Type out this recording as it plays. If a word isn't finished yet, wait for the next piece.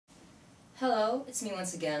Hello, it's me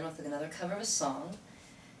once again with another cover of a song.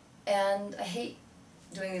 And I hate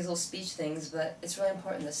doing these little speech things, but it's really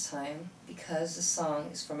important this time because the song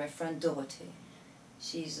is for my friend Dorothy.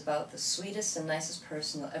 She's about the sweetest and nicest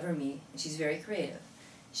person you'll ever meet, and she's very creative.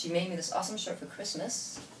 She made me this awesome shirt for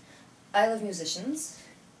Christmas. I love musicians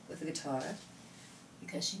with a guitar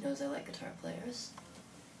because she knows I like guitar players.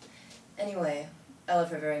 Anyway, I love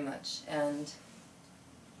her very much, and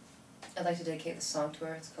I'd like to dedicate the song to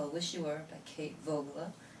her. It's called Wish You Were by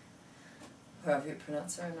Voegele. However you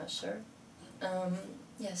pronounce her, I'm not sure.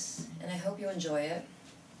 Yes, and I hope you enjoy it.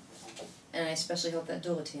 And I especially hope that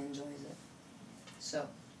Dorothy enjoys it. So,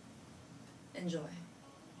 enjoy.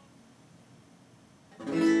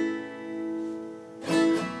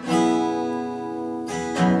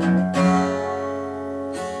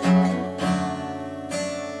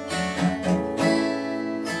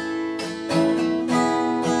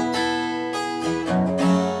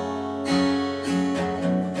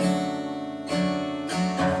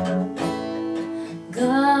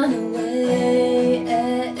 Gone away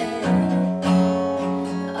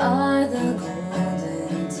are the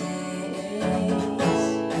golden days,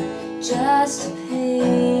 just a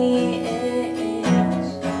page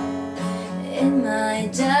in my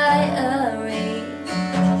diary,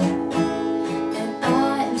 and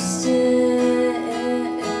I'm still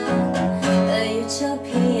a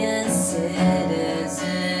utopian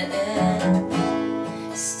citizen,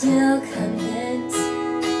 still convinced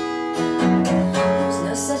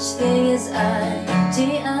no such thing as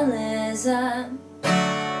idealism.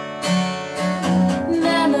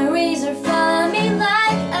 Memories are following me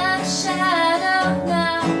like a shadow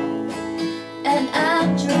now, and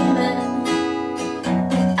I'm dreaming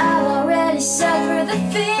I've already suffered the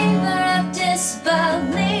fever of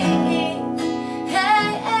disbelief. Hey,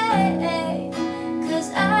 hey, hey, 'cause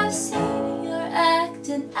I've seen your act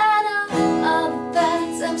and I know all the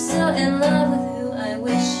facts. I'm still in love with who I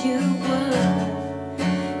wish you were.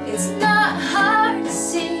 It's not hard to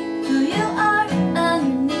see who you are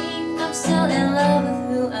underneath. I'm still in love with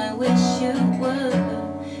who I wish you were,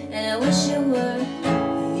 and I wish you were.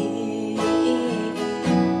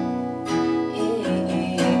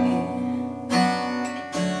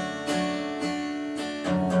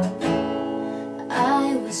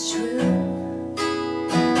 I was true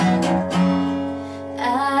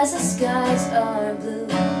as the skies are blue.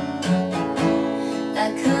 I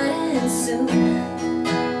couldn't soon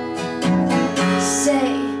say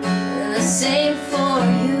the same for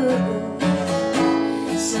you.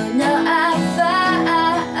 So now I find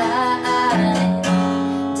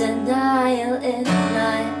denial in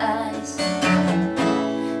my eyes.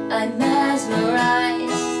 I'm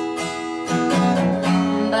mesmerized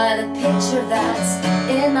by the picture that's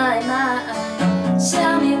in my mind.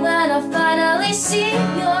 Tell me when I'll finally see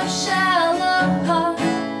your shallow heart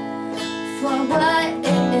for what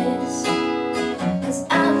it is, 'cause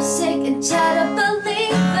I'm sick and tired of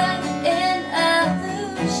believing in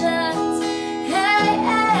illusions. Hey,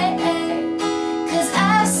 hey, hey, 'cause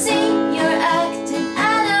I've seen your act and I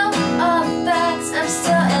know all the facts. I'm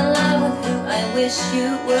still in love with who I wish you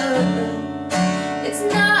were. It's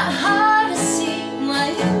not hard to see what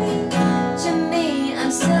you mean to me.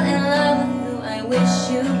 I'm still in love with who I wish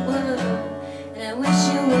you were, and I wish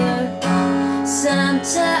you were.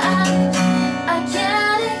 Sometimes I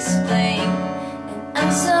can't explain, and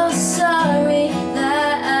I'm so sorry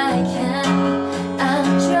that I can't. I'm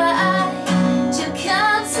trying to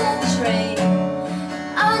concentrate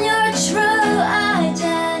on your true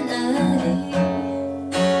identity,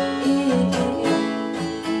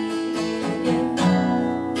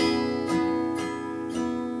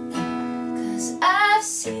 'cause I've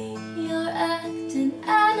seen your act and I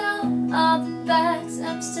know all the facts.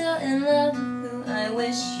 I'm still in love with who I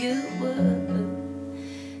wish you were.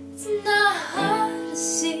 It's not hard to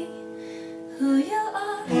see who you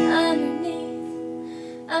are underneath.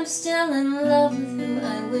 I'm still in love with who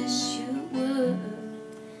I wish you were,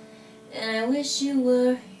 and I wish you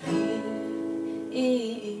were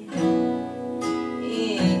here.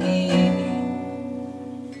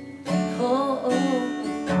 Oh, oh.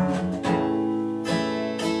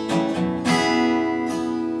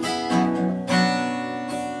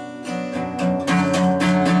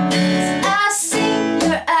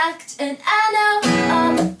 And I know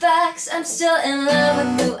all the facts. I'm still in love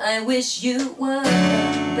with who I wish you were,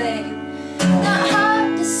 babe. Not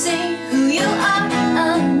hard to see who you are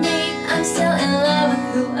underneath. I'm still in love with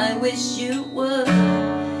who I wish you were,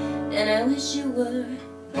 and I wish you were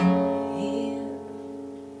here.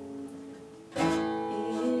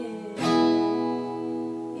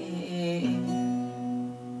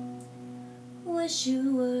 Wish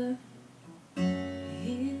you were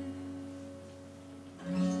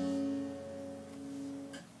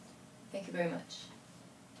very much.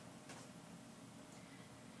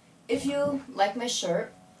 If you like my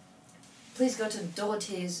shirt, please go to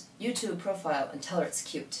Dorothy's YouTube profile and tell her it's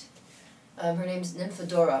cute. Her name's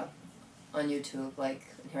Nymphadora on YouTube, like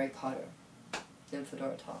in Harry Potter.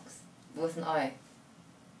 Nymphadora Talks. With an I.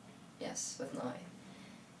 Yes, with an I.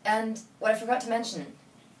 And what I forgot to mention,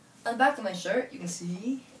 on the back of my shirt, you can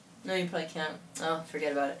see... No, you probably can't. Oh,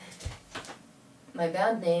 forget about it. My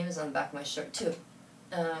band name is on the back of my shirt too.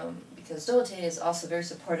 Because Dorothy is also very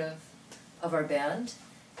supportive of our band,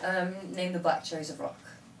 named the Black Cherries of Rock.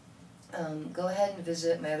 Go ahead and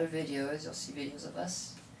visit my other videos. You'll see videos of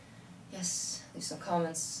us. Yes, leave some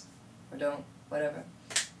comments, or don't, whatever.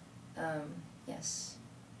 Yes.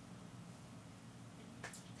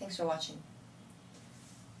 Thanks for watching.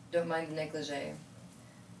 Don't mind the negligee.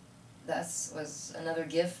 That was another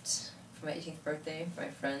gift for my 18th birthday for my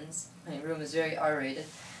friends. My room is very R-rated.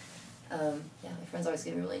 Yeah, my friends always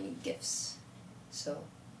give me really neat gifts. So,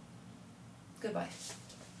 goodbye.